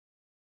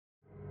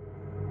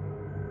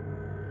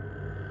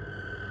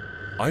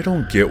I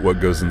don't get what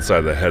goes inside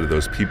the head of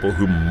those people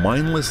who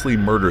mindlessly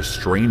murder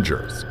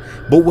strangers,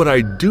 but what I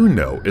do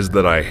know is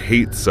that I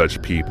hate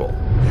such people,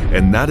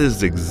 and that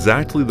is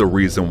exactly the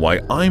reason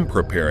why I'm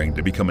preparing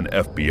to become an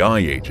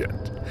FBI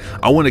agent.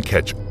 I want to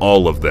catch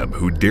all of them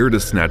who dare to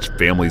snatch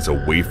families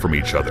away from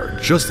each other,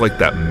 just like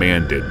that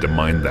man did to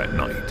mine that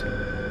night.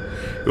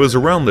 It was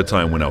around the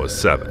time when I was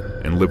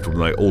 7 and lived with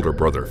my older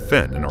brother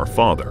Finn and our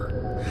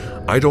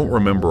father. I don't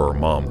remember our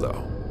mom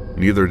though.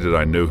 Neither did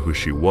I know who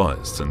she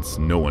was since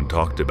no one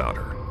talked about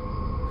her.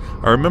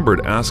 I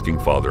remembered asking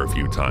Father a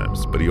few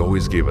times, but he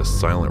always gave a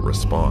silent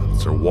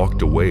response or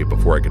walked away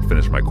before I could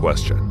finish my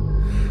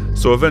question.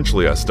 So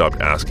eventually I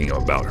stopped asking him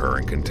about her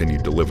and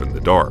continued to live in the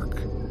dark.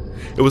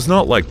 It was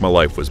not like my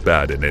life was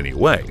bad in any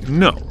way.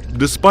 No,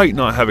 despite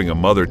not having a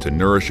mother to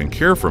nourish and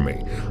care for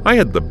me, I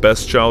had the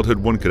best childhood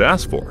one could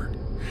ask for.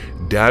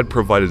 Dad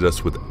provided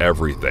us with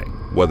everything,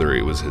 whether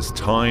it was his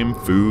time,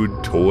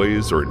 food,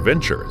 toys, or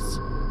adventures.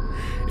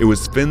 It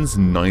was Finn's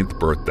 9th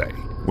birthday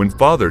when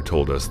Father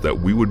told us that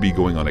we would be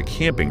going on a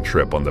camping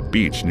trip on the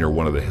beach near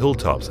one of the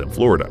hilltops in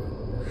Florida.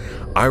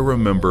 I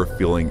remember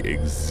feeling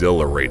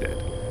exhilarated,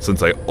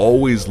 since I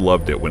always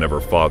loved it whenever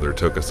Father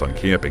took us on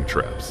camping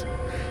trips.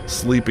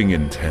 Sleeping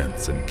in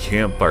tents and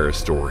campfire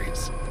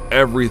stories,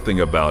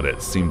 everything about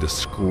it seemed to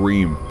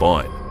scream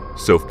fun,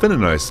 so Finn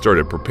and I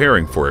started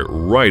preparing for it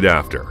right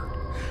after.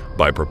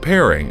 By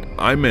preparing,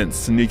 I meant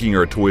sneaking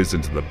our toys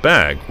into the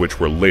bag, which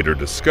were later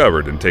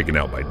discovered and taken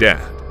out by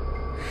Dad.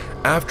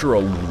 After a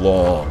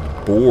long,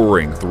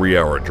 boring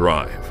 3-hour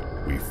drive,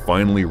 we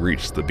finally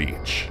reached the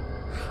beach.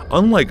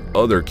 Unlike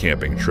other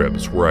camping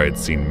trips where I had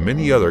seen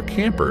many other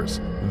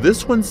campers,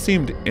 this one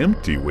seemed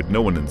empty with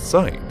no one in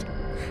sight.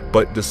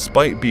 But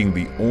despite being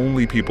the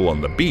only people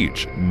on the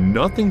beach,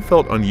 nothing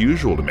felt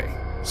unusual to me,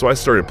 so I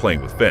started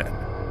playing with Finn.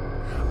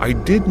 I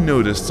did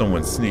notice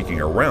someone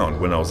sneaking around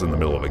when I was in the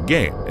middle of a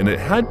game, and it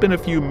had been a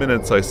few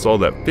minutes I saw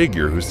that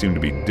figure who seemed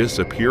to be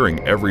disappearing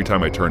every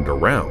time I turned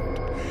around.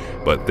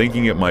 But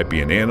thinking it might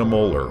be an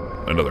animal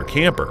or another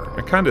camper,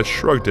 I kinda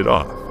shrugged it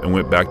off and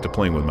went back to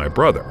playing with my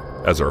brother,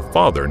 as our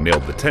father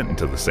nailed the tent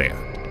into the sand.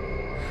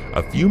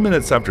 A few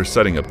minutes after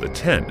setting up the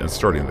tent and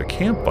starting the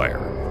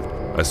campfire,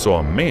 I saw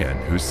a man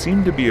who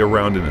seemed to be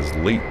around in his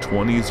late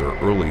 20s or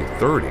early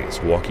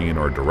 30s walking in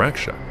our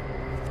direction.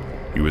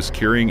 He was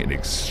carrying an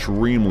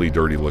extremely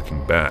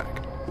dirty-looking bag,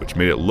 which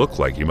made it look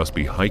like he must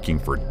be hiking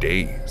for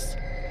days.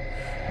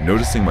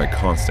 Noticing my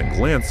constant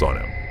glance on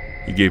him,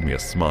 he gave me a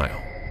smile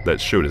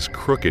that showed his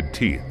crooked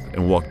teeth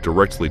and walked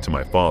directly to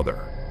my father.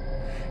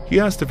 He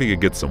asked if he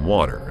could get some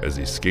water as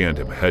he scanned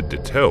him head to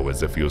toe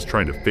as if he was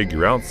trying to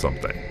figure out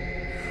something.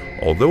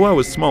 Although I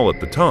was small at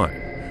the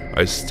time,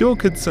 I still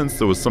could sense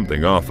there was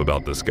something off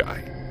about this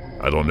guy.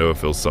 I don't know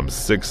if it was some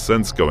sixth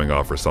sense going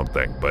off or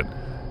something, but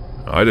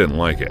I didn't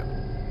like it.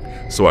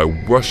 So I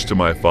rushed to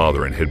my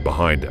father and hid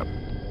behind him.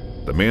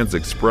 The man's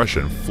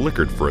expression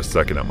flickered for a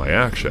second at my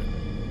action,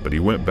 but he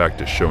went back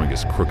to showing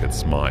his crooked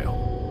smile.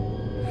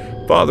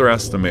 Father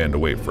asked the man to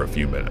wait for a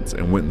few minutes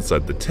and went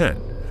inside the tent,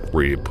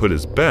 where he had put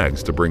his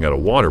bags to bring out a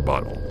water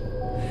bottle.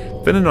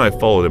 Finn and I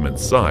followed him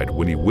inside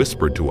when he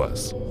whispered to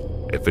us,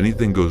 "If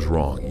anything goes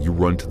wrong, you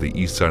run to the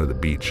east side of the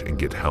beach and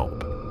get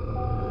help."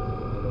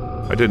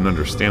 I didn't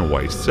understand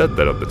why he said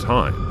that at the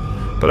time,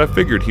 but I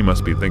figured he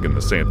must be thinking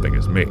the same thing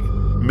as me,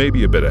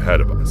 maybe a bit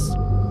ahead of us.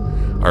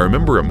 I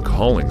remember him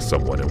calling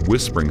someone and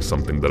whispering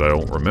something that I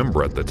don't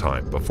remember at the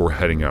time before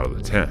heading out of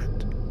the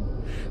tent.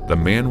 The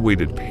man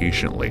waited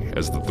patiently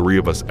as the three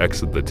of us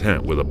exited the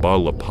tent with a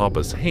bottle of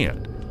Papa's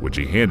hand, which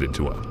he handed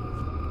to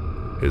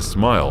him. His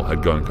smile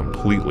had gone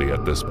completely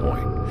at this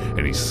point,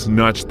 and he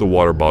snatched the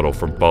water bottle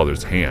from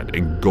Father's hand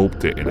and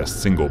gulped it in a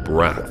single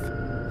breath.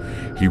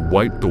 He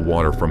wiped the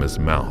water from his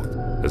mouth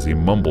as he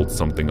mumbled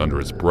something under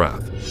his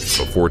breath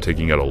before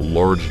taking out a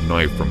large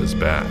knife from his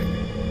bag.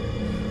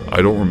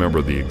 I don't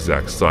remember the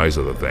exact size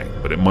of the thing,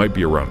 but it might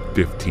be around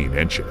 15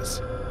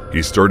 inches.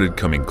 He started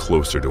coming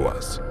closer to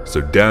us, so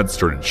Dad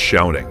started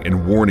shouting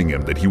and warning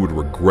him that he would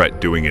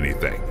regret doing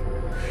anything.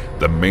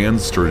 The man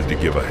started to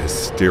give a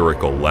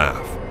hysterical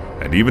laugh,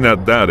 and even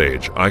at that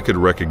age, I could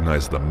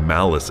recognize the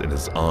malice in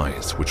his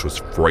eyes, which was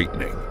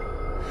frightening.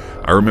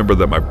 I remember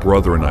that my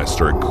brother and I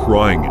started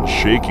crying and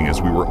shaking as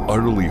we were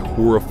utterly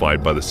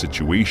horrified by the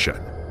situation.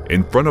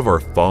 In front of our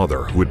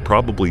father, who had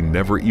probably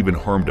never even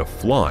harmed a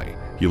fly,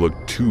 he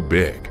looked too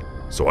big,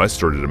 so I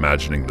started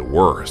imagining the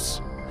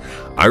worst.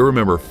 I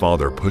remember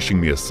Father pushing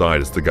me aside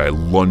as the guy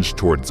lunged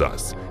towards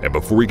us, and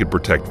before he could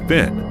protect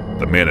Finn,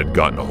 the man had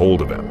gotten a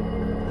hold of him.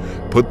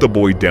 "Put the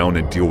boy down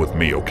and deal with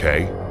me,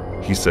 okay?"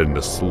 he said in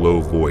a slow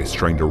voice,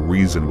 trying to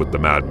reason with the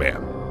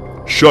madman.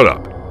 "Shut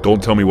up!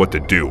 Don't tell me what to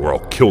do or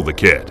I'll kill the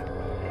kid!"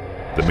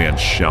 The man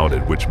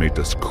shouted, which made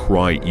us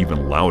cry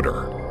even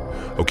louder.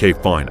 "Okay,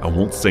 fine, I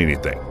won't say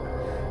anything.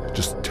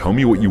 Just tell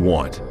me what you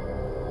want,"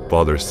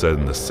 Father said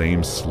in the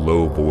same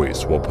slow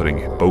voice while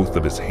putting both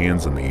of his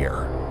hands in the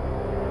air.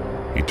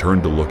 He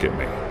turned to look at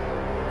me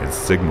and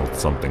signaled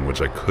something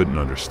which I couldn't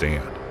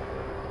understand.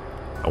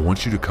 "I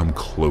want you to come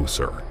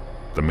closer,"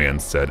 the man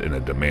said in a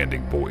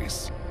demanding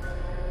voice.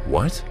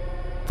 "What?"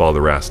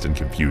 father asked in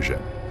confusion.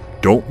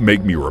 "Don't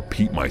make me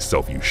repeat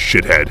myself, you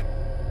shithead!"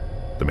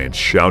 The man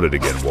shouted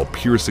again while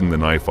piercing the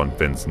knife on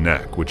Finn's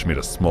neck, which made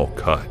a small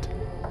cut.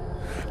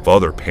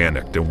 Father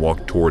panicked and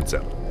walked towards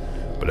him,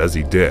 but as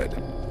he did,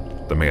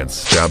 the man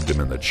stabbed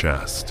him in the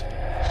chest.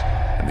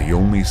 And the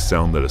only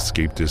sound that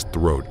escaped his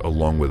throat,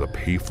 along with a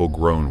painful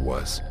groan,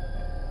 was,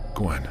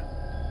 "Gwen,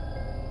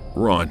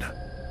 run."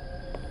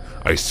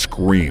 I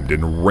screamed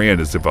and ran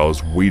as if I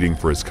was waiting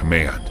for his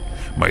command,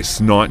 my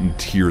snot and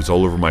tears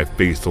all over my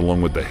face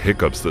along with the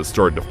hiccups that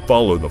started to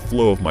follow the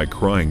flow of my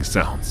crying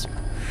sounds.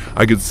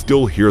 I could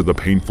still hear the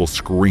painful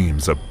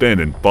screams of Finn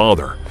and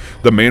Father.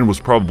 The man was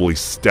probably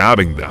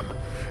stabbing them,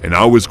 and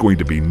I was going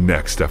to be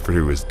next after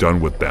he was done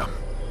with them.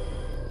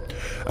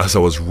 As I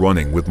was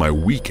running with my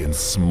weak and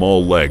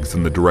small legs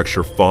in the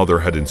direction Father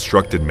had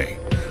instructed me,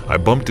 I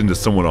bumped into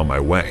someone on my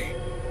way.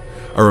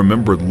 I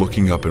remembered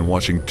looking up and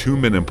watching two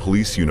men in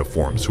police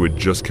uniforms who had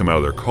just come out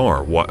of their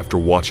car after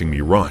watching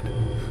me run.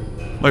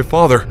 "My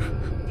father,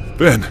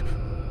 Finn,"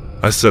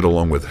 I said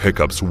along with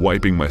hiccups,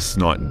 wiping my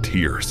snot and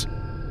tears.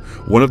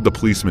 One of the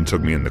policemen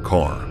took me in the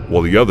car,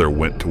 while the other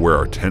went to where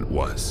our tent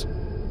was.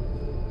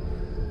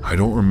 I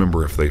don't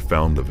remember if they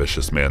found the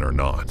vicious man or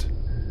not,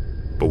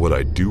 but what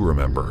I do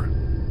remember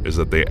is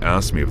that they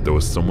asked me if there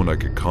was someone I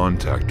could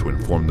contact to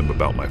inform them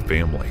about my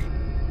family.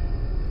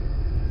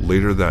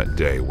 Later that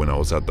day, when I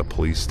was at the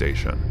police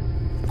station,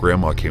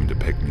 Grandma came to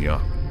pick me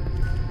up,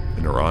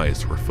 and her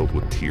eyes were filled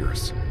with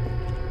tears.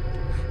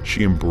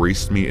 She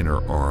embraced me in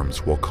her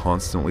arms while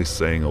constantly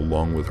saying,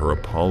 along with her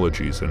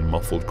apologies and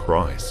muffled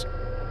cries,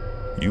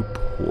 "You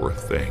poor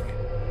thing."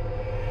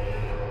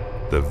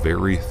 The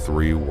very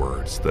three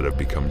words that have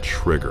become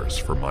triggers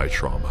for my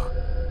trauma.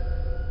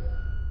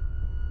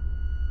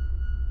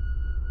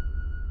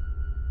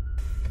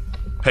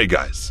 Hey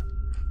guys,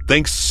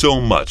 thanks so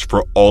much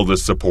for all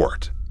this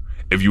support.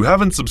 If you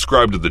haven't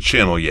subscribed to the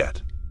channel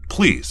yet,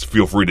 please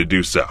feel free to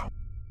do so.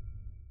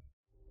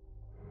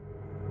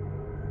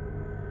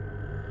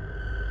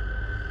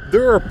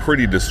 There are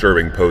pretty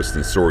disturbing posts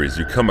and stories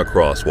you come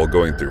across while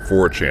going through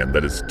 4chan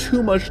that is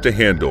too much to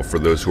handle for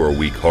those who are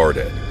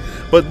weak-hearted.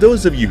 But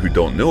those of you who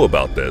don't know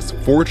about this,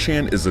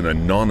 4chan is an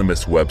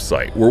anonymous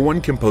website where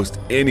one can post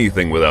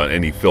anything without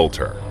any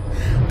filter.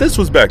 This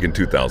was back in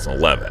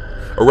 2011,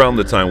 around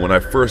the time when I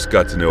first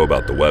got to know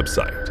about the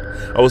website.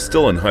 I was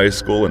still in high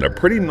school and a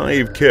pretty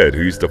naive kid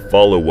who used to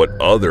follow what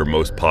other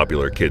most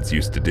popular kids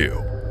used to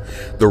do.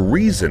 The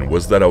reason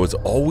was that I was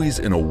always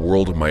in a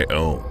world of my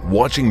own,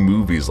 watching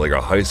movies like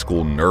a high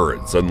school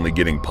nerd, suddenly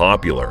getting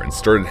popular and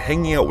started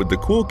hanging out with the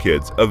cool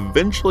kids,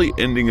 eventually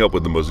ending up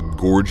with the most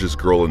gorgeous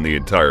girl in the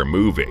entire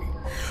movie.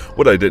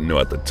 What I didn't know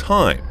at the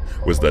time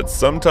was that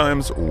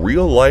sometimes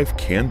real life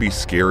can be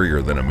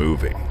scarier than a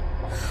movie.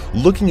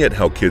 Looking at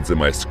how kids in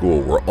my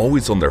school were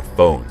always on their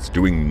phones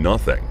doing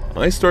nothing,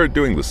 I started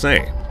doing the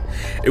same.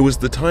 It was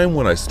the time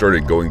when I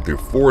started going through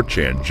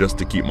 4chan just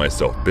to keep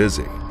myself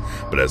busy.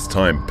 But as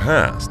time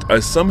passed, I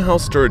somehow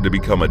started to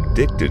become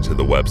addicted to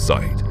the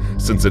website,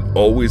 since it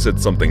always had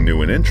something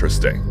new and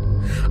interesting.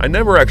 I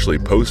never actually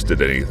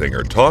posted anything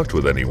or talked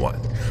with anyone.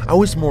 I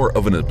was more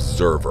of an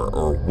observer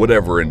or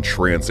whatever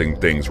entrancing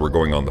things were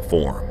going on the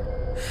forum.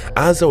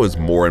 As I was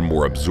more and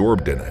more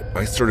absorbed in it,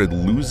 I started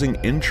losing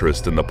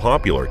interest in the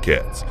popular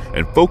kids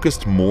and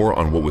focused more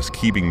on what was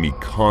keeping me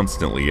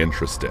constantly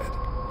interested.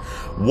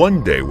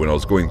 One day when I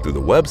was going through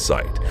the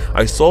website,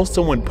 I saw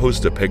someone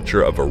post a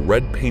picture of a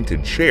red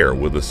painted chair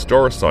with a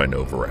star sign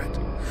over it.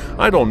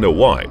 I don't know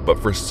why, but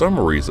for some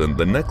reason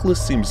the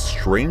necklace seemed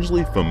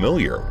strangely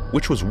familiar,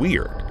 which was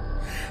weird.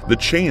 The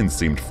chain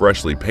seemed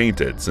freshly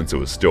painted since it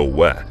was still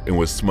wet and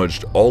was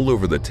smudged all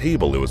over the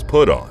table it was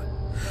put on.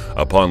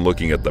 Upon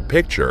looking at the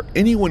picture,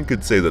 anyone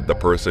could say that the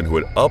person who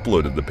had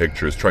uploaded the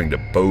picture is trying to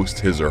boast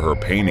his or her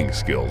painting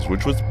skills,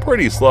 which was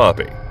pretty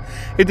sloppy.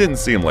 It didn't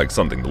seem like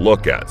something to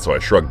look at, so I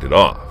shrugged it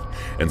off.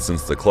 And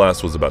since the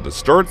class was about to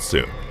start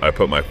soon, I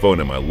put my phone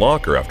in my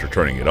locker after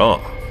turning it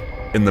off.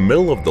 In the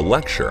middle of the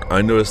lecture,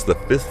 I noticed the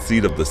fifth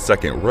seat of the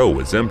second row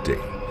was empty.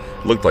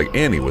 It looked like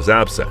Annie was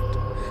absent.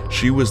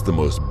 She was the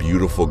most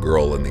beautiful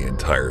girl in the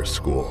entire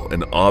school,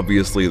 and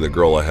obviously the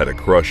girl I had a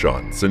crush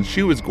on, since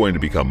she was going to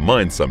become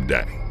mine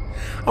someday.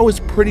 I was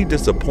pretty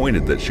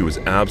disappointed that she was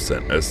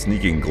absent, as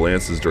sneaking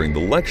glances during the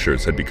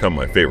lectures had become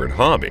my favorite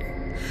hobby.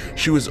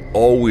 She was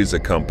always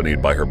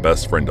accompanied by her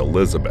best friend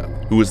Elizabeth,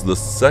 who was the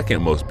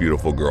second most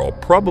beautiful girl,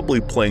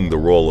 probably playing the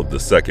role of the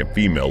second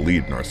female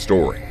lead in our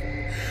story.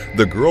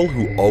 The girl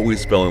who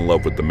always fell in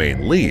love with the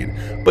main lead,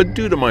 but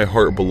due to my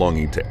heart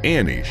belonging to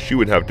Annie, she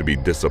would have to be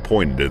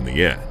disappointed in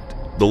the end.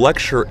 The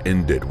lecture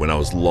ended when I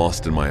was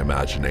lost in my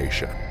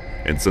imagination,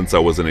 and since I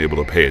wasn't able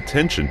to pay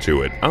attention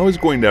to it, I was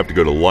going to have to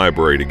go to the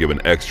library to give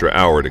an extra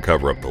hour to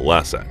cover up the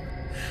lesson.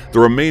 The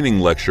remaining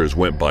lectures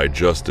went by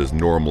just as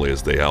normally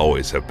as they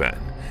always have been,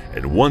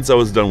 and once I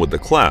was done with the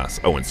class,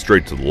 I went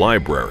straight to the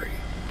library.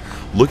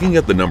 Looking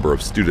at the number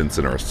of students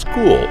in our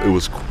school, it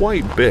was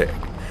quite big,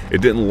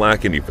 It didn't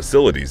lack any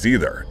facilities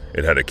either.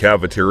 It had a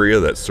cafeteria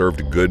that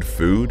served good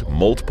food,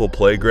 multiple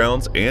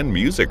playgrounds, and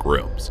music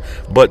rooms.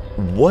 But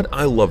what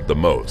I loved the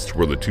most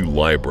were the two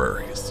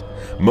libraries.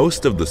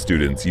 Most of the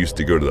students used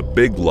to go to the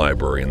big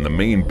library in the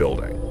main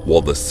building,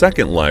 while the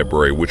second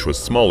library, which was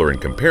smaller in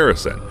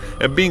comparison,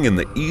 and being in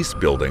the east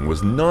building,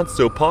 was not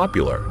so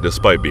popular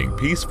despite being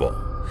peaceful.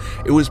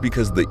 It was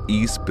because the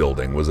east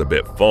building was a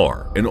bit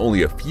far, and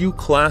only a few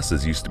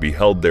classes used to be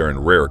held there in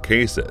rare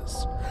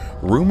cases.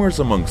 Rumors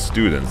among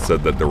students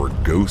said that there were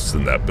ghosts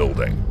in that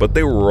building, but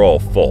they were all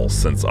false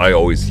since I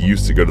always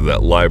used to go to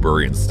that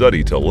library and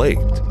study till late.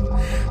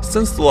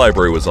 Since the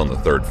library was on the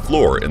third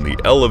floor and the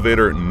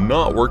elevator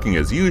not working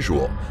as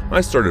usual,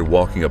 I started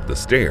walking up the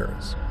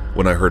stairs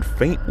when I heard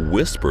faint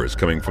whispers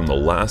coming from the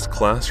last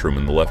classroom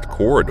in the left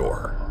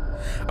corridor.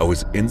 I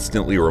was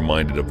instantly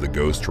reminded of the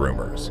ghost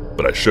rumors,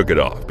 but I shook it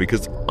off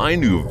because I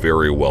knew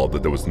very well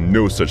that there was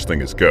no such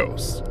thing as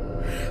ghosts.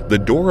 The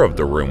door of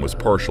the room was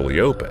partially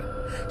open,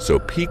 so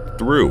peeked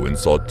through and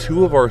saw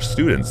two of our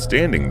students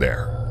standing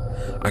there.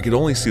 I could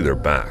only see their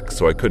backs,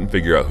 so I couldn't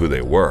figure out who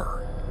they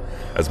were.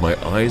 As my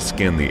eyes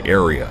scanned the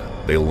area,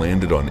 they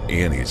landed on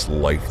Annie's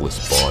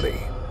lifeless body.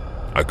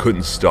 I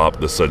couldn't stop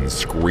the sudden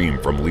scream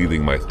from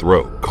leaving my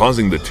throat,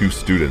 causing the two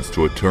students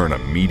to turn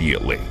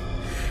immediately.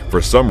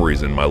 For some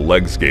reason, my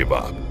legs gave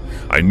up.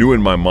 I knew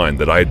in my mind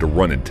that I had to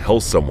run and tell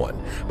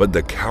someone, but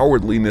the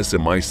cowardliness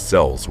in my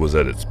cells was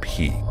at its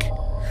peak.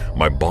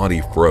 My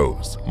body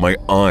froze, my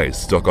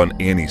eyes stuck on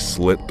Annie's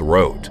slit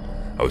throat.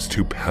 I was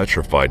too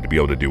petrified to be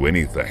able to do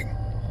anything.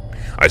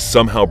 I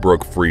somehow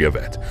broke free of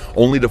it,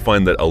 only to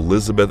find that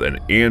Elizabeth and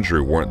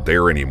Andrew weren't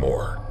there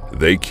anymore.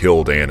 They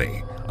killed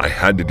Annie. I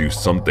had to do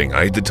something.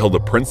 I had to tell the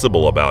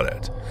principal about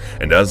it.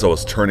 And as I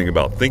was turning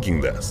about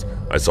thinking this,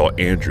 I saw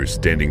Andrew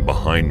standing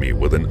behind me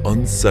with an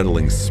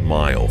unsettling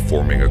smile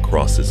forming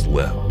across his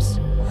lips.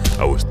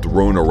 I was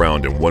thrown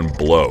around in one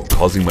blow,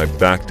 causing my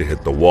back to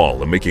hit the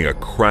wall and making a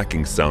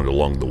cracking sound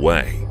along the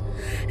way.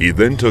 He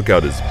then took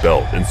out his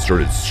belt and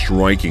started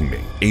striking me,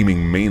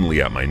 aiming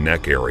mainly at my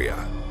neck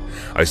area.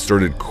 I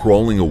started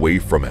crawling away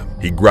from him.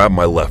 He grabbed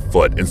my left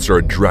foot and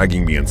started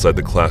dragging me inside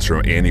the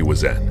classroom Annie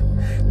was in.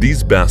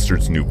 These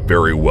bastards knew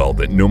very well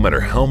that no matter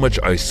how much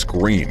I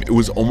screamed, it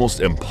was almost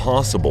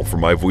impossible for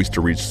my voice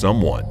to reach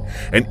someone.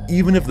 And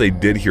even if they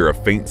did hear a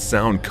faint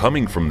sound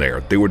coming from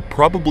there, they would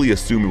probably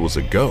assume it was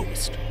a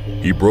ghost.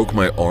 He broke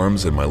my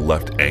arms and my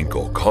left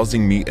ankle,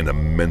 causing me an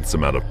immense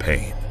amount of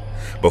pain.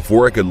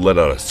 Before I could let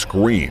out a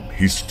scream,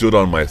 he stood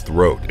on my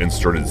throat and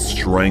started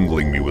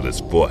strangling me with his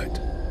foot.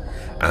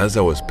 As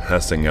I was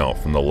passing out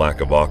from the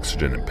lack of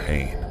oxygen and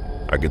pain,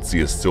 I could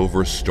see a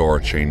silver star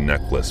chain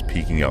necklace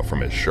peeking out from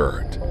his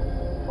shirt.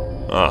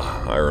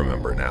 Ah, I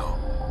remember now.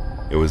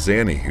 It was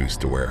Annie who used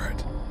to wear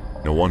it.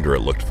 No wonder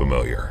it looked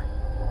familiar.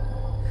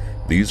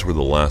 These were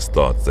the last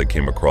thoughts that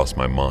came across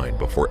my mind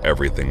before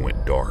everything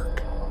went dark.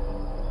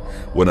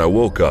 When I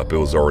woke up, it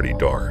was already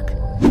dark.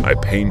 I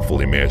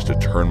painfully managed to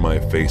turn my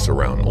face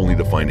around only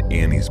to find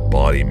Annie's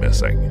body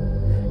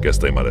missing. Guess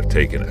they might have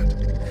taken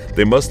it.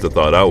 They must have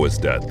thought I was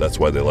dead, that's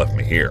why they left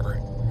me here.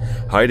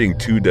 Hiding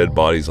two dead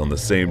bodies on the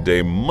same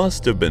day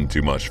must have been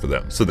too much for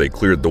them, so they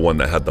cleared the one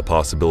that had the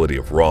possibility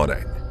of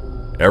rotting.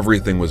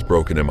 Everything was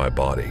broken in my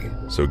body,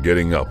 so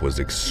getting up was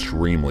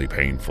extremely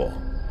painful.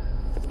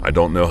 I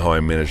don't know how I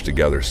managed to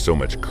gather so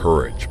much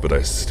courage, but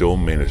I still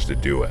managed to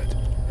do it,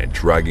 and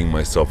dragging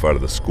myself out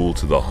of the school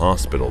to the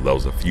hospital that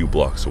was a few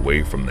blocks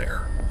away from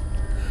there.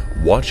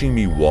 Watching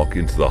me walk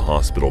into the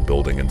hospital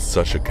building in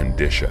such a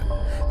condition,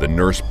 the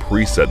nurse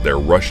preset there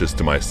rushes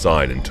to my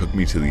side and took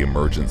me to the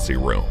emergency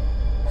room.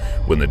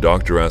 When the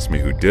doctor asked me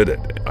who did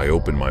it, I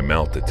opened my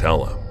mouth to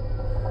tell him.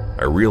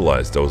 I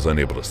realized I was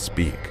unable to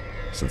speak,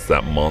 since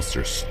that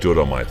monster stood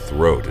on my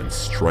throat and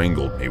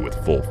strangled me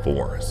with full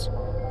force.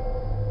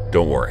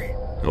 Don't worry,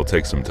 it'll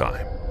take some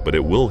time, but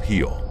it will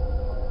heal.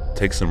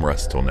 Take some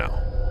rest till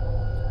now.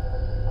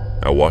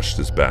 I watched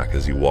his back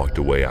as he walked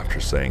away after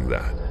saying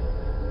that.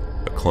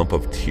 A clump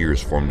of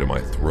tears formed in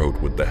my throat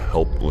with the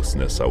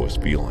helplessness I was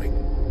feeling.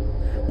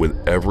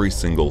 With every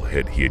single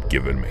hit he had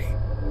given me,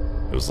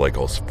 it was like I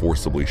was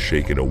forcibly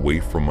shaken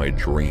away from my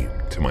dream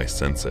to my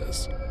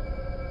senses.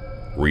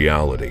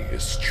 Reality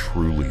is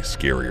truly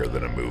scarier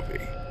than a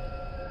movie.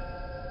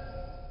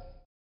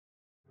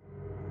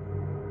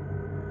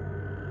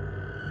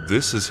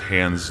 This is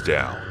hands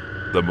down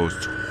the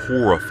most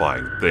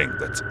horrifying thing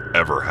that's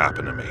ever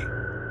happened to me.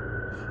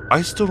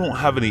 I still don't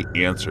have any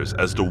answers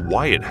as to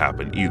why it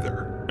happened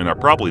either, and I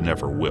probably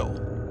never will.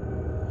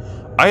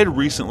 I had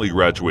recently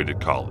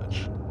graduated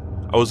college.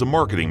 I was a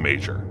marketing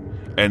major,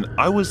 and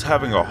I was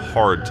having a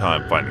hard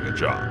time finding a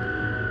job.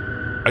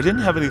 I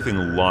didn't have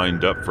anything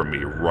lined up for me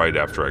right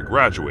after I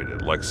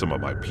graduated like some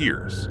of my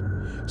peers.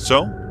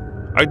 So,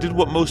 I did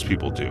what most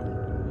people do,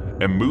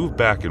 and moved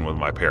back in with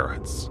my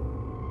parents.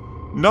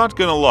 Not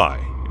gonna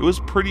lie, it was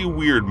pretty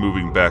weird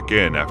moving back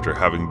in after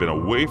having been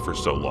away for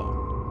so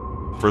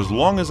long. For as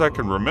long as I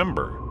can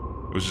remember,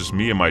 it was just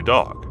me and my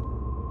dog.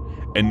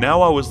 And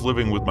now I was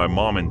living with my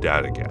mom and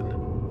dad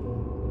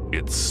again.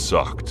 It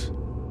sucked.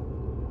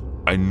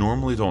 I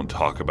normally don't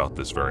talk about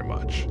this very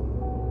much,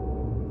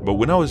 but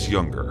when I was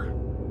younger,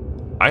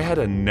 I had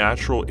a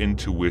natural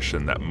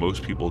intuition that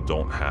most people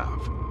don't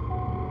have.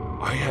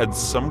 I had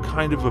some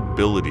kind of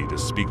ability to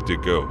speak to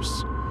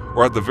ghosts,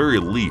 or at the very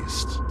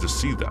least, to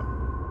see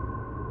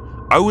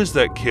them. I was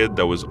that kid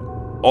that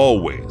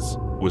always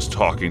was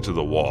talking to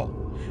the wall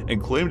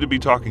and claimed to be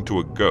talking to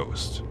a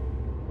ghost.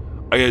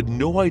 I had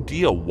no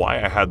idea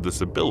why I had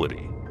this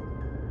ability,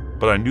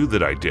 but I knew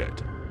that I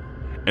did,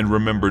 and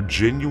remember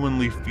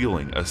genuinely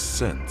feeling a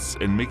sense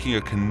and making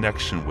a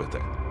connection with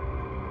it.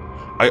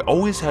 I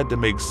always had to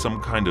make some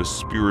kind of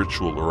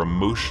spiritual or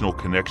emotional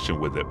connection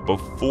with it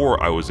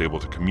before I was able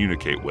to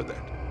communicate with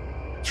it.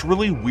 It's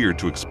really weird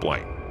to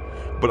explain,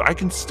 but I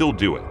can still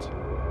do it.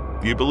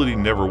 The ability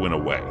never went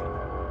away.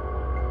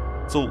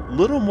 It's a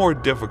little more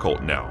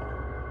difficult now,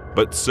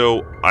 but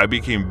so I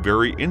became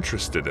very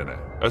interested in it,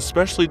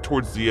 especially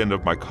towards the end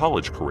of my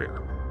college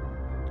career.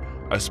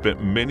 I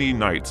spent many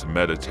nights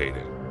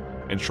meditating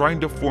and trying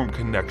to form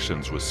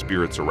connections with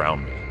spirits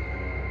around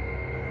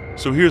me.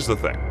 So here's the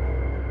thing.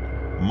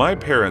 My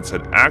parents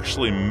had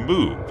actually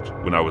moved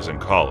when I was in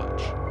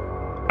college.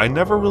 I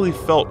never really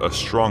felt a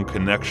strong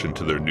connection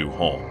to their new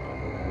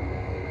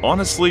home.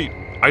 Honestly,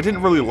 I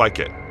didn't really like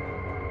it,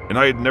 and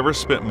I had never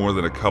spent more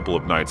than a couple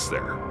of nights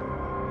there.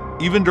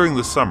 Even during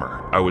the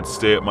summer, I would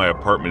stay at my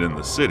apartment in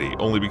the city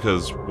only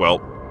because, well,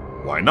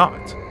 why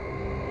not?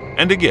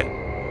 And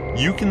again,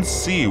 you can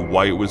see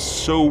why it was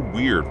so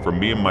weird for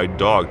me and my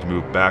dog to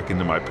move back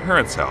into my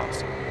parents'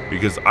 house,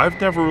 because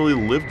I've never really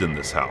lived in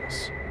this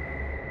house.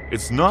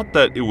 It's not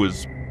that it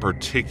was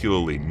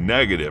particularly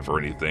negative or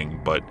anything,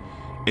 but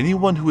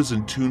anyone who is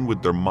in tune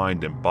with their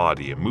mind and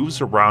body and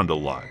moves around a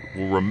lot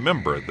will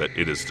remember that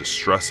it is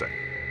distressing.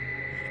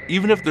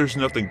 Even if there's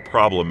nothing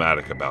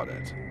problematic about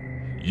it,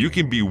 you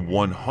can be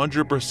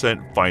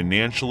 100%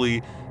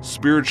 financially,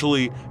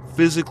 spiritually,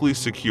 physically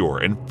secure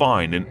and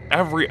fine in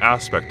every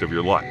aspect of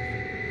your life.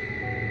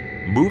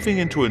 Moving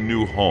into a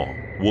new home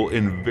will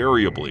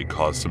invariably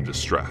cause some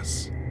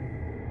distress.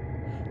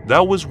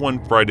 That was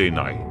one Friday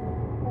night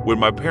when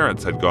my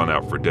parents had gone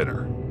out for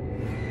dinner.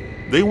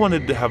 They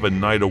wanted to have a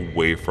night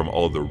away from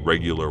all the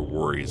regular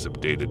worries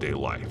of day-to-day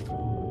life.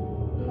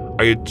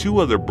 I had two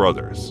other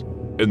brothers,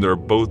 and they're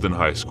both in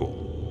high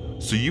school,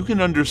 so you can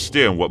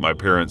understand what my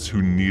parents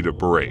who need a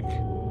break.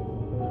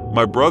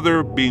 My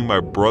brother being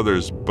my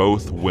brothers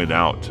both went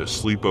out to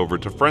sleep over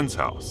to friends'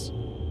 house.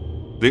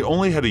 They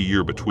only had a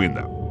year between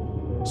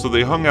them, so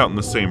they hung out in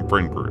the same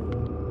friend group.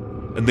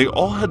 And they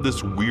all had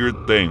this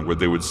weird thing where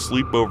they would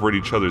sleep over at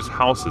each other's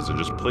houses and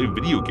just play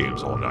video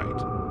games all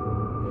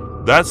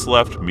night. That's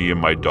left me and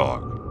my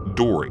dog,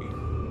 Dory,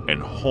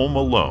 and home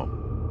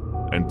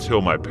alone,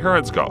 until my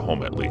parents got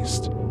home at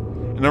least.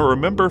 And I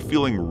remember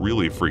feeling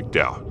really freaked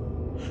out.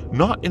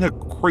 Not in a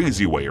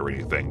crazy way or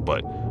anything,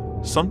 but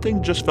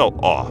something just felt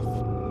off.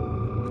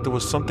 Like there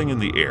was something in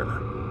the air.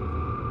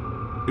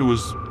 It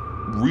was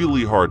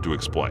really hard to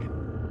explain.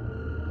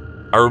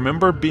 I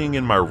remember being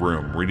in my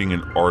room reading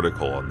an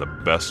article on the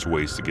best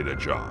ways to get a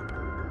job.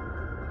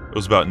 It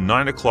was about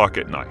 9 o'clock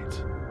at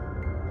night.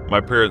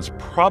 My parents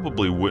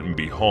probably wouldn't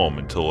be home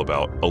until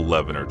about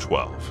 11 or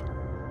 12.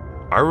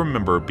 I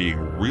remember being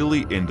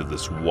really into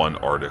this one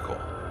article.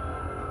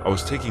 I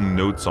was taking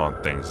notes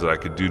on things that I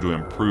could do to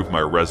improve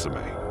my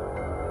resume.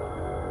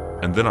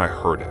 And then I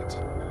heard it.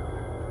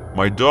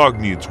 My dog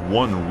needs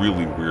one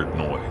really weird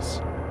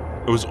noise.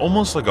 It was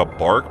almost like a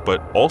bark,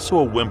 but also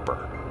a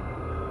whimper.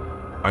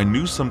 I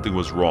knew something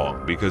was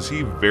wrong because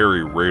he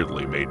very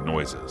rarely made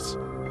noises.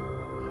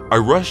 I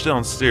rushed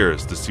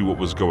downstairs to see what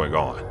was going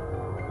on.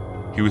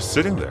 He was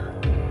sitting there,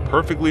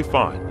 perfectly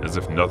fine, as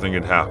if nothing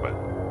had happened.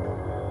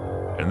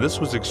 And this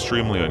was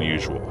extremely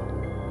unusual.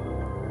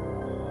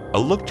 I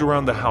looked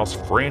around the house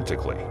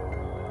frantically.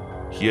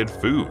 He had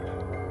food.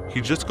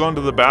 He'd just gone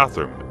to the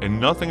bathroom, and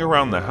nothing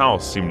around the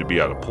house seemed to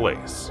be out of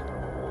place.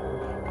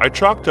 I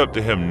chalked up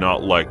to him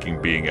not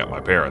liking being at my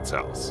parents'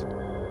 house.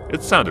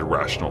 It sounded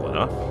rational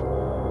enough.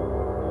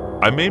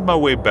 I made my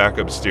way back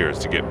upstairs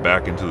to get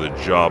back into the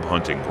job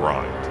hunting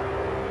grind.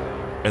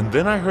 And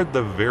then I heard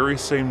the very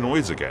same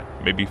noise again,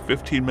 maybe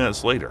 15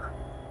 minutes later.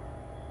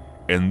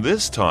 And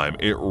this time,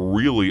 it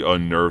really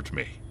unnerved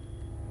me.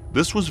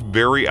 This was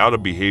very out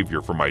of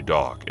behavior for my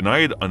dog, and I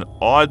had an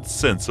odd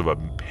sense of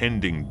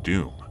impending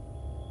doom.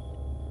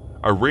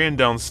 I ran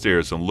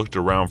downstairs and looked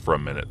around for a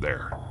minute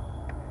there.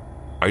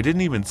 I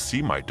didn't even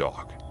see my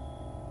dog.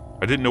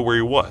 I didn't know where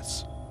he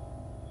was.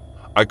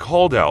 I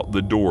called out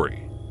the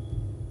Dory,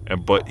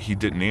 but he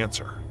didn't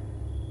answer.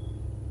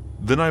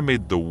 Then I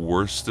made the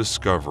worst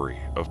discovery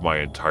of my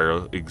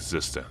entire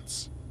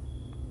existence.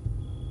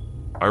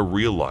 I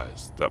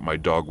realized that my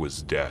dog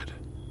was dead.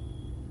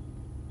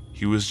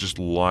 He was just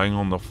lying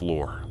on the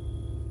floor,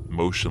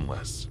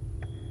 motionless.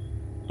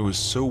 It was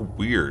so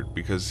weird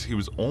because he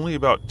was only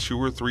about 2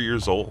 or 3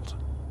 years old.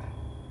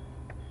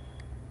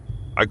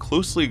 I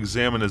closely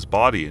examined his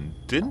body and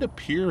didn't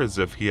appear as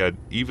if he had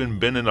even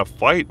been in a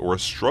fight or a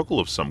struggle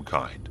of some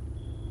kind.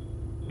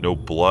 No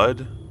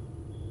blood,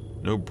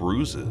 no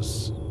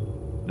bruises,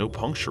 no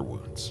puncture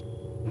wounds.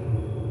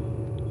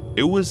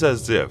 It was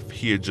as if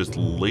he had just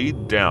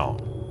laid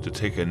down to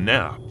take a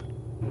nap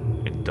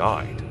and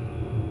died.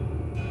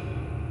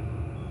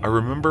 I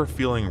remember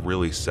feeling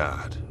really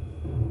sad.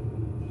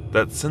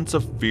 That sense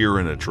of fear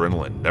and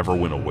adrenaline never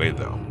went away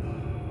though.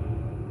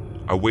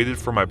 I waited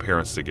for my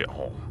parents to get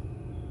home.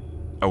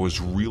 I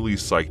was really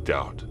psyched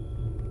out,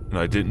 and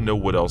I didn't know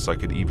what else I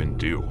could even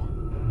do.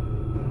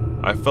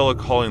 I felt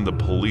like calling the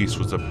police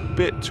was a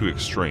bit too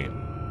extreme,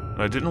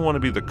 and I didn't want to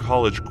be the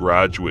college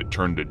graduate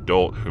turned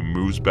adult who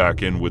moves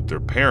back in with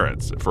their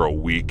parents for a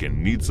week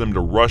and needs them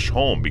to rush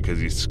home because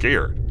he's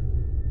scared.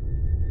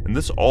 And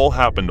this all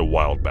happened a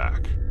while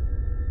back.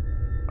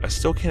 I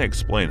still can't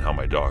explain how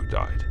my dog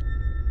died.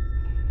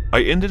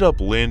 I ended up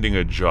landing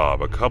a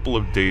job a couple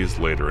of days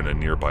later in a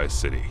nearby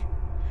city,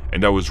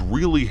 and I was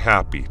really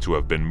happy to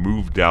have been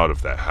moved out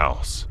of that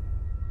house.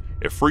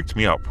 It freaked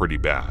me out pretty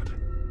bad.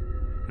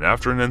 And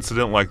after an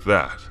incident like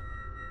that,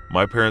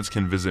 my parents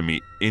can visit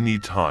me any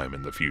time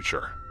in the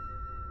future.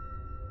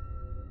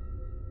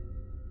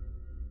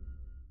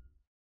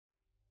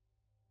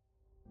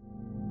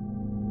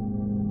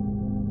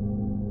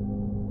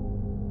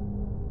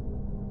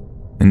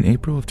 In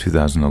April of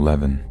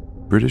 2011,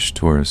 British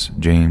tourists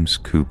James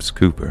Coops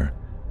Cooper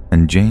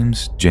and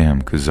James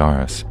Jam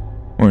Couzaras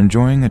were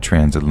enjoying a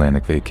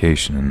transatlantic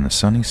vacation in the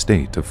sunny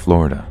state of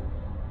Florida.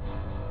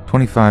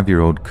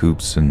 25-year-old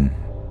Coops and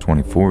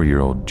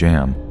 24-year-old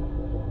Jam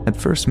had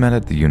first met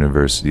at the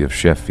University of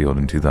Sheffield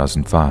in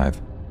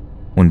 2005,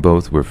 when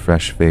both were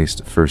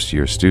fresh-faced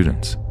first-year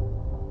students.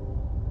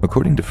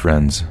 According to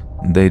friends,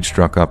 they'd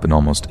struck up an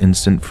almost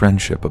instant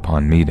friendship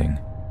upon meeting,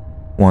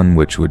 one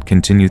which would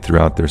continue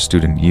throughout their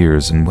student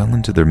years and well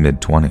into their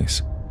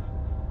mid-20s.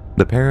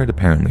 The pair had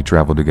apparently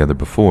traveled together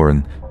before,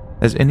 and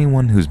as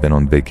anyone who's been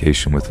on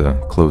vacation with a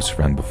close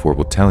friend before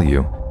will tell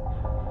you,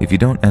 if you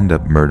don't end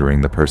up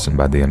murdering the person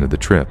by the end of the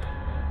trip,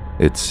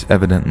 it's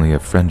evidently a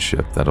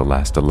friendship that'll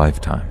last a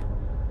lifetime.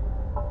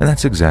 And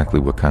that's exactly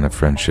what kind of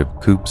friendship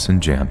Coops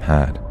and Jam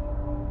had.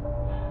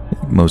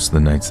 Most of the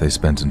nights they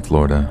spent in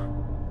Florida,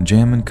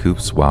 Jam and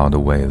Coops whiled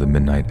away the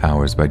midnight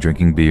hours by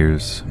drinking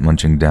beers,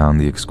 munching down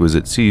the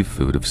exquisite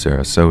seafood of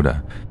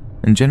Sarasota,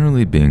 and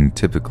generally being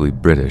typically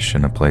British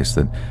in a place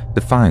that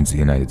defines the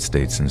United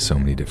States in so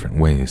many different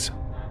ways.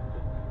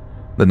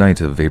 The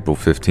night of April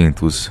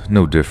 15th was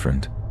no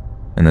different,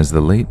 and as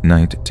the late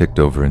night ticked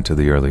over into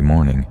the early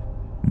morning,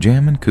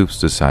 Jam and Coops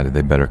decided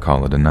they better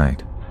call it a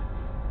night.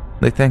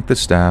 They thanked the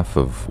staff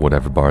of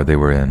whatever bar they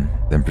were in,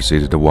 then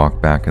proceeded to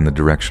walk back in the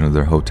direction of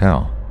their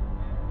hotel.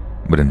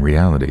 But in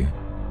reality,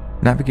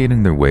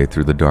 navigating their way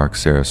through the dark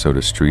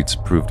Sarasota streets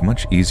proved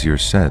much easier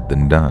said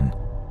than done,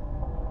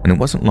 and it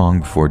wasn't long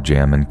before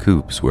Jam and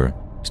Coops were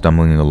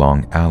stumbling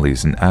along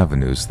alleys and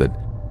avenues that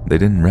they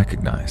didn't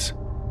recognize.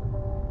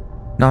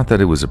 Not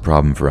that it was a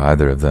problem for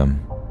either of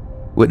them.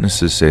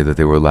 Witnesses say that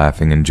they were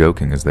laughing and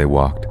joking as they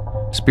walked,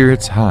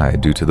 spirits high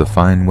due to the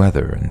fine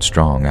weather and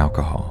strong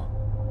alcohol.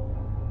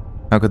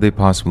 How could they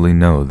possibly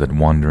know that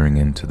wandering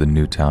into the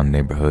Newtown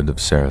neighborhood of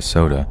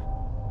Sarasota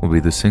would be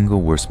the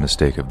single worst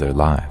mistake of their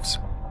lives?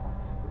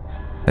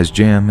 As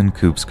Jam and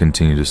Coops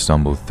continued to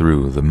stumble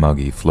through the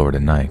muggy Florida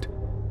night,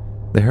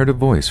 they heard a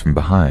voice from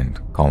behind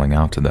calling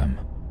out to them.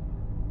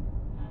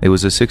 It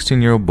was a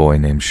 16-year-old boy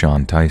named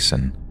Sean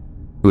Tyson,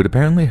 who had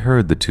apparently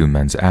heard the two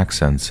men's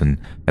accents and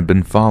had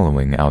been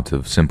following out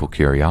of simple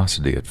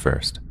curiosity at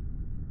first.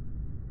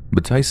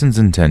 But Tyson's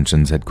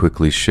intentions had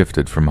quickly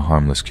shifted from a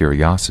harmless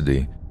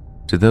curiosity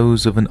to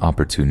those of an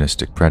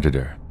opportunistic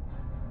predator.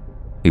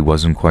 He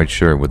wasn't quite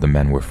sure where the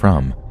men were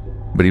from,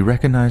 but he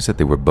recognized that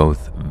they were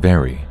both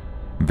very,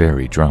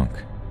 very drunk.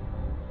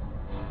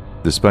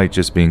 Despite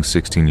just being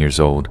 16 years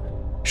old,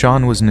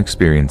 Sean was an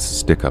experienced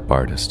stick-up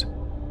artist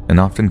and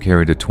often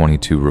carried a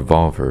 .22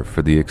 revolver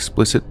for the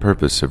explicit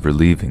purpose of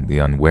relieving the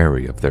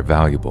unwary of their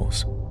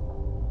valuables.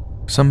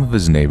 Some of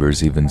his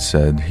neighbors even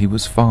said he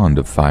was fond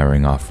of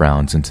firing off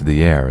rounds into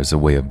the air as a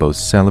way of both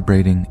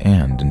celebrating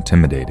and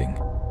intimidating.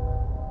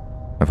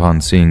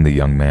 Upon seeing the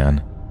young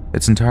man,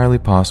 it's entirely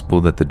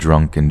possible that the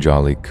drunk and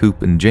jolly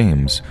Coop and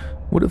James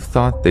would have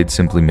thought they'd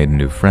simply made a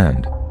new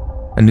friend,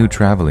 a new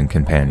traveling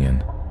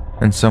companion,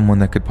 and someone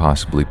that could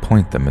possibly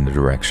point them in the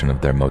direction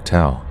of their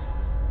motel.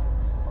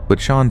 But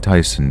Sean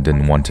Tyson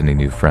didn't want any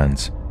new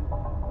friends.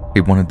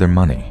 He wanted their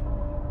money,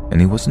 and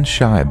he wasn't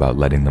shy about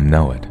letting them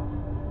know it.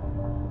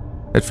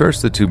 At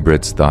first, the two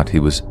Brits thought he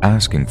was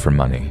asking for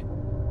money,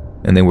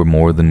 and they were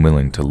more than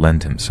willing to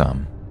lend him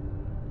some.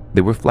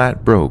 They were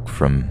flat broke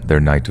from their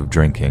night of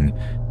drinking,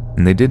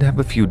 and they did have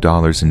a few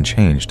dollars in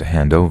change to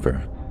hand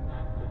over.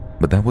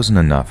 But that wasn't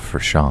enough for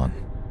Sean.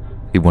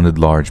 He wanted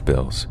large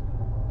bills.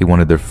 He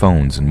wanted their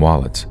phones and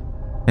wallets,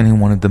 and he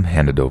wanted them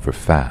handed over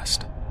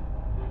fast.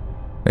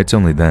 It's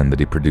only then that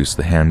he produced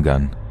the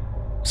handgun,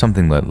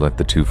 something that let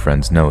the two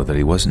friends know that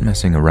he wasn't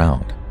messing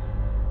around.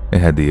 It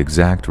had the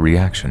exact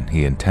reaction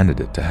he intended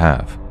it to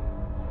have.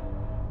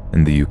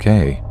 In the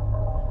UK,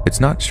 it's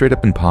not straight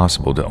up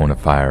impossible to own a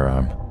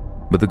firearm,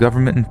 but the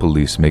government and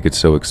police make it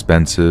so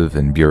expensive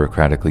and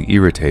bureaucratically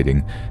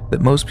irritating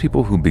that most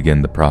people who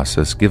begin the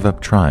process give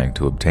up trying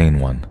to obtain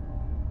one.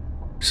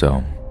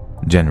 So,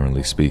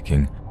 generally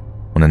speaking,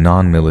 when a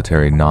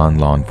non-military,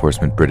 non-law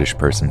enforcement British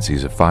person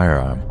sees a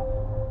firearm,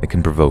 it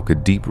can provoke a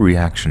deep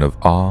reaction of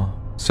awe,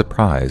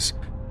 surprise,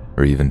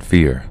 or even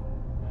fear.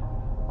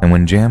 And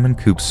when Jam and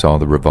Coop saw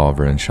the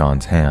revolver in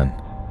Sean's hand,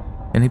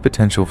 any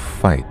potential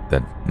fight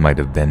that might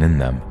have been in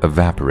them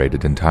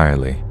evaporated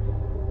entirely.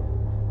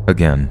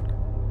 Again,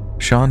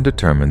 Sean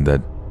determined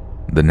that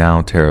the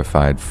now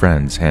terrified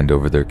friends hand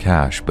over their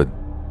cash, but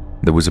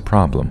there was a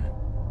problem.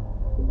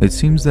 It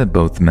seems that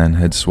both men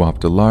had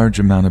swapped a large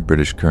amount of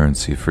British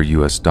currency for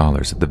US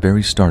dollars at the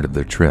very start of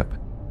their trip.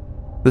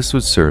 This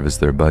would serve as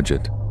their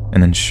budget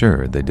and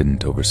ensure they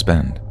didn't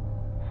overspend.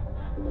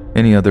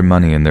 Any other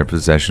money in their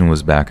possession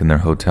was back in their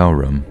hotel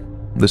room,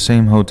 the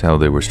same hotel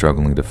they were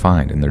struggling to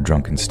find in their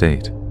drunken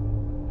state.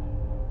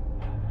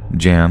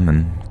 Jam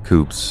and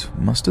Coops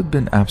must have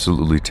been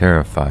absolutely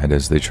terrified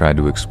as they tried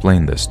to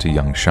explain this to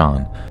young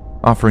Sean,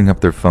 offering up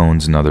their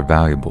phones and other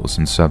valuables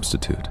in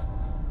substitute.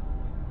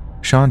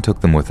 Sean took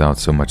them without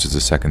so much as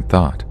a second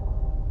thought,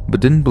 but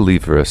didn't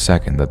believe for a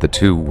second that the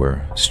two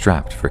were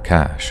strapped for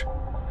cash.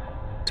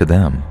 To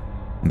them,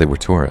 they were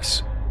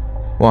tourists,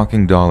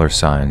 walking dollar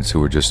signs who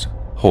were just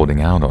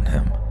holding out on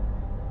him.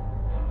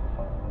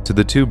 To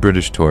the two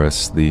British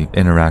tourists, the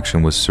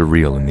interaction was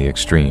surreal in the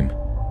extreme.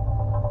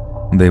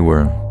 They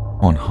were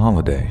on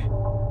holiday,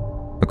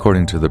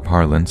 according to their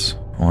parlance,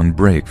 on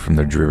break from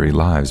their dreary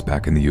lives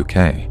back in the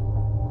UK.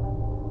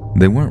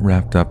 They weren't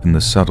wrapped up in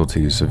the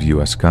subtleties of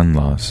US gun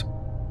laws,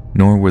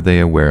 nor were they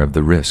aware of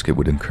the risk it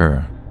would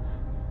incur.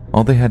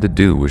 All they had to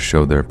do was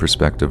show their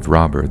prospective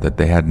robber that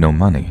they had no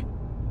money.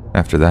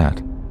 After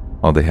that,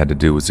 all they had to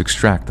do was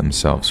extract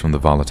themselves from the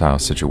volatile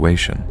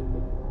situation.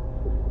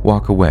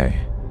 Walk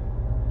away.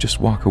 Just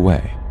walk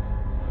away.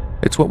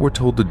 It's what we're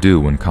told to do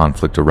when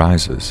conflict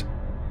arises.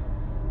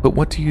 But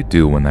what do you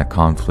do when that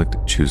conflict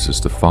chooses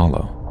to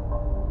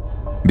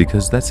follow?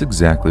 Because that's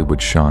exactly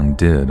what Sean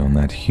did on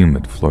that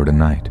humid Florida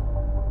night.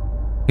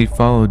 He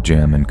followed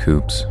Jam and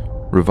Coops,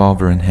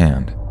 revolver in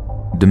hand,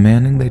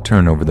 demanding they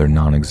turn over their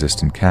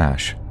non-existent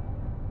cash.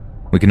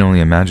 We can only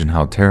imagine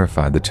how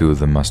terrified the two of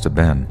them must have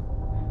been,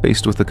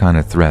 faced with the kind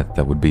of threat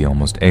that would be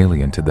almost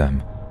alien to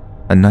them,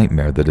 a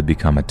nightmare that had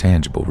become a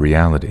tangible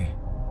reality.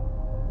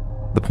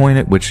 The point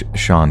at which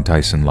Sean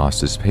Tyson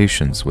lost his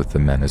patience with the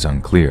men is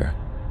unclear,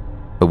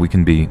 but we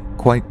can be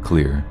quite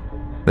clear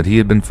that he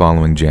had been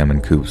following Jam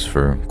and Coops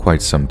for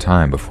quite some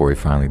time before he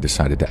finally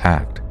decided to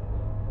act.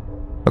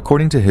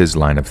 According to his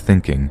line of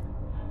thinking,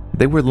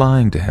 they were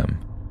lying to him,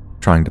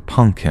 trying to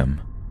punk him.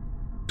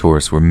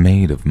 Tourists were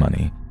made of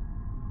money,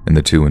 and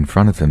the two in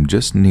front of him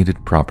just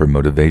needed proper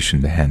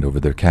motivation to hand over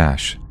their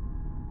cash.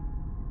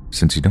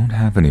 "Since you don't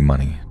have any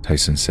money,"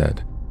 Tyson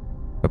said,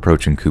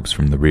 approaching Coops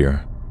from the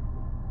rear,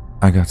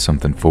 "I got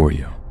something for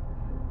you."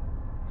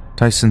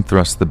 Tyson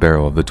thrust the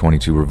barrel of the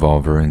 .22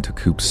 revolver into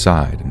Coop's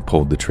side and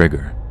pulled the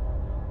trigger.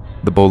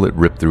 The bullet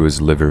ripped through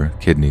his liver,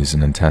 kidneys,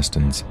 and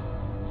intestines,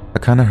 a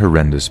kind of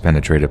horrendous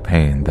penetrative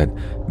pain that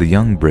the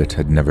young Brit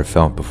had never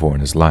felt before in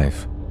his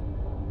life.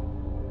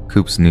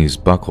 Coop's knees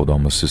buckled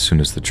almost as soon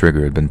as the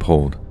trigger had been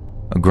pulled,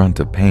 a grunt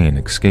of pain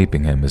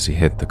escaping him as he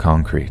hit the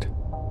concrete.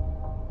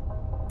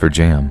 For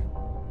Jam,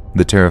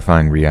 the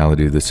terrifying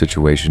reality of the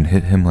situation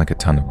hit him like a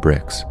ton of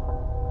bricks.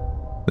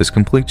 This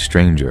complete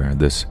stranger,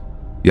 this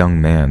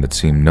young man that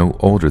seemed no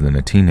older than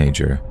a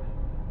teenager,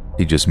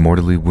 he just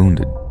mortally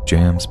wounded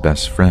Jam's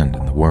best friend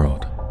in the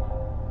world.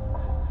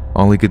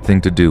 All he could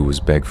think to do was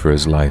beg for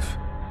his life,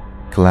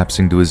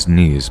 collapsing to his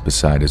knees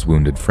beside his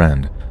wounded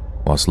friend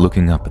whilst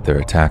looking up at their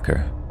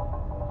attacker.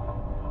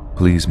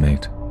 "Please,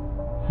 mate,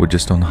 we're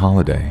just on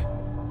holiday,"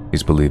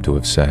 he's believed to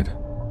have said.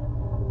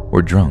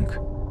 "We're drunk.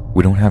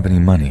 We don't have any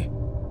money.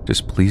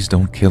 Just please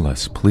don't kill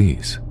us,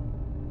 please."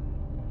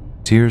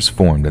 Tears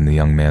formed in the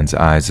young man's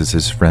eyes as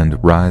his friend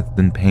writhed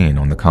in pain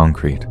on the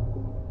concrete.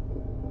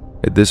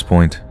 At this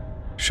point,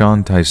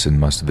 Sean Tyson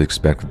must have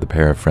expected the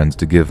pair of friends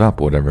to give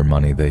up whatever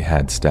money they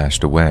had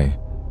stashed away.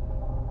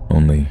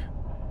 Only,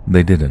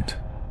 they didn't.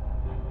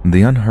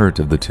 The unhurt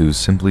of the two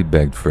simply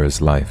begged for his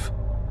life.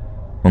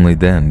 Only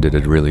then did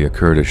it really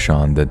occur to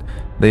Sean that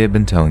they had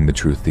been telling the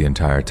truth the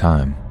entire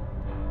time.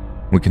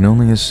 We can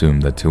only assume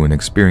that to an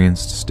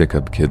experienced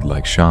stick-up kid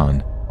like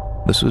Sean,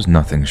 this was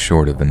nothing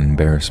short of an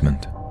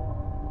embarrassment.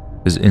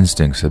 His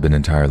instincts had been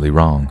entirely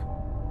wrong.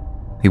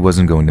 He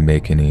wasn't going to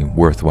make any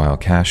worthwhile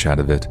cash out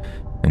of it,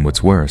 and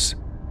what's worse,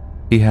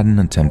 he had an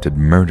attempted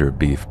murder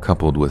beef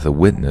coupled with a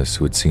witness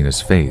who had seen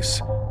his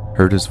face,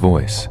 heard his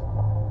voice.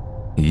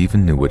 He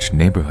even knew which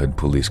neighborhood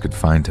police could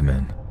find him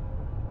in.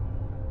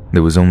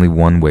 There was only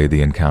one way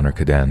the encounter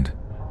could end,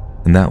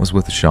 and that was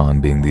with Sean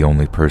being the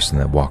only person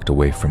that walked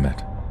away from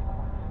it.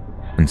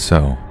 And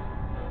so,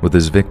 with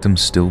his victim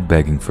still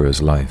begging for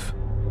his life,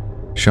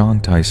 Sean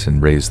Tyson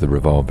raised the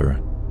revolver,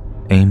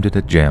 aimed it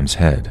at Jam's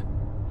head,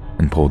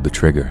 and pulled the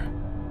trigger.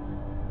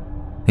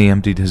 He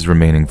emptied his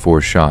remaining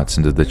 4 shots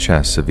into the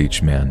chests of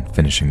each man,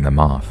 finishing them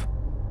off.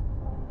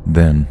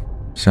 Then,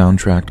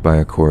 Soundtracked by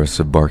a chorus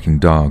of barking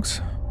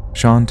dogs,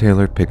 Sean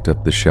Taylor picked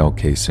up the shell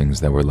casings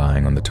that were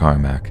lying on the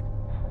tarmac,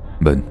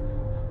 but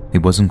he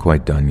wasn't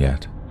quite done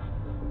yet.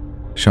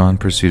 Sean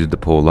proceeded to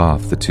pull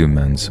off the two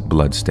men's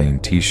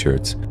blood-stained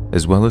t-shirts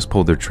as well as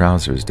pull their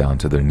trousers down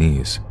to their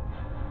knees.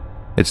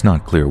 It's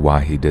not clear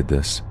why he did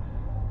this.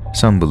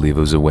 Some believe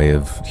it was a way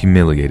of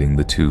humiliating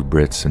the two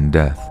Brits in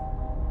death.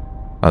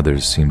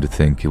 Others seem to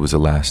think it was a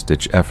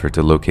last-ditch effort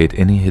to locate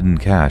any hidden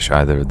cash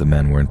either of the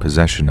men were in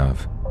possession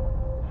of.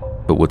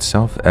 But what's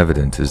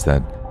self-evident is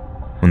that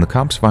when the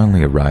cops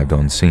finally arrived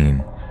on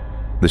scene,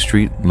 the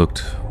street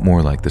looked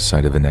more like the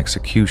site of an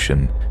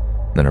execution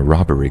than a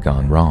robbery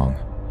gone wrong.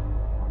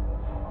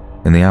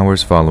 In the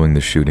hours following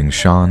the shooting,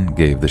 Sean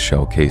gave the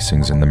shell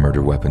casings and the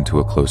murder weapon to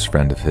a close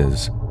friend of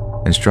his,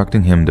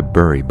 instructing him to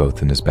bury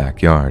both in his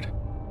backyard.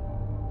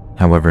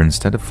 However,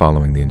 instead of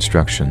following the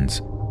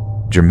instructions,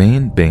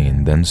 Jermaine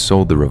Bain then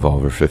sold the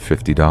revolver for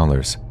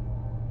 $50.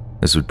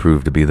 This would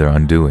prove to be their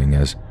undoing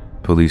as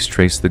police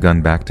traced the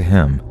gun back to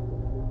him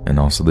and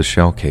also the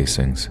shell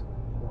casings.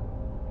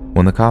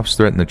 When the cops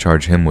threatened to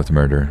charge him with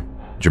murder,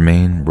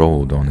 Jermaine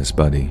rolled on his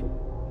buddy,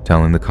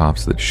 telling the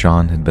cops that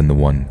Sean had been the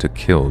one to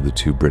kill the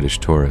two British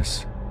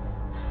tourists.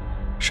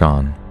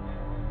 Sean,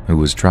 who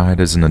was tried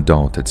as an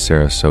adult at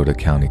Sarasota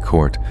County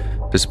Court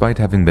despite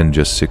having been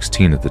just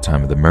 16 at the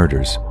time of the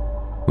murders,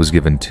 was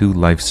given 2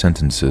 life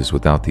sentences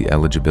without the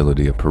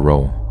eligibility of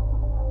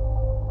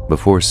parole.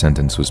 Before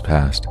sentence was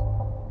passed,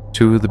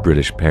 2 of the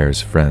British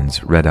pair's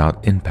friends read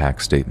out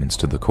impact statements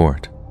to the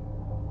court.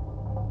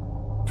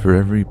 For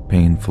every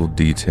painful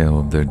detail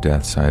of their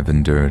deaths I have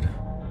endured,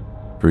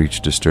 for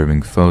each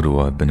disturbing photo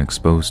I've been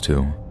exposed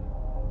to,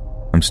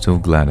 I'm still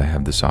glad I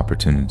have this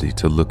opportunity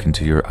to look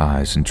into your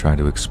eyes and try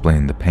to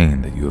explain the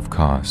pain that you have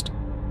caused.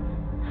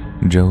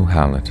 Joe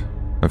Hallett,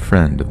 a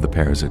friend of the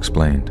pair's,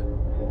 explained.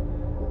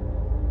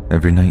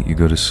 Every night you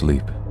go to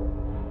sleep,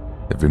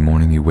 every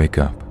morning you wake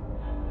up,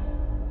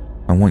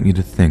 I want you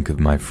to think of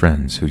my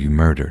friends who you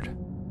murdered.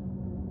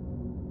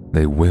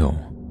 They will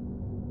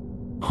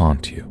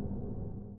haunt you.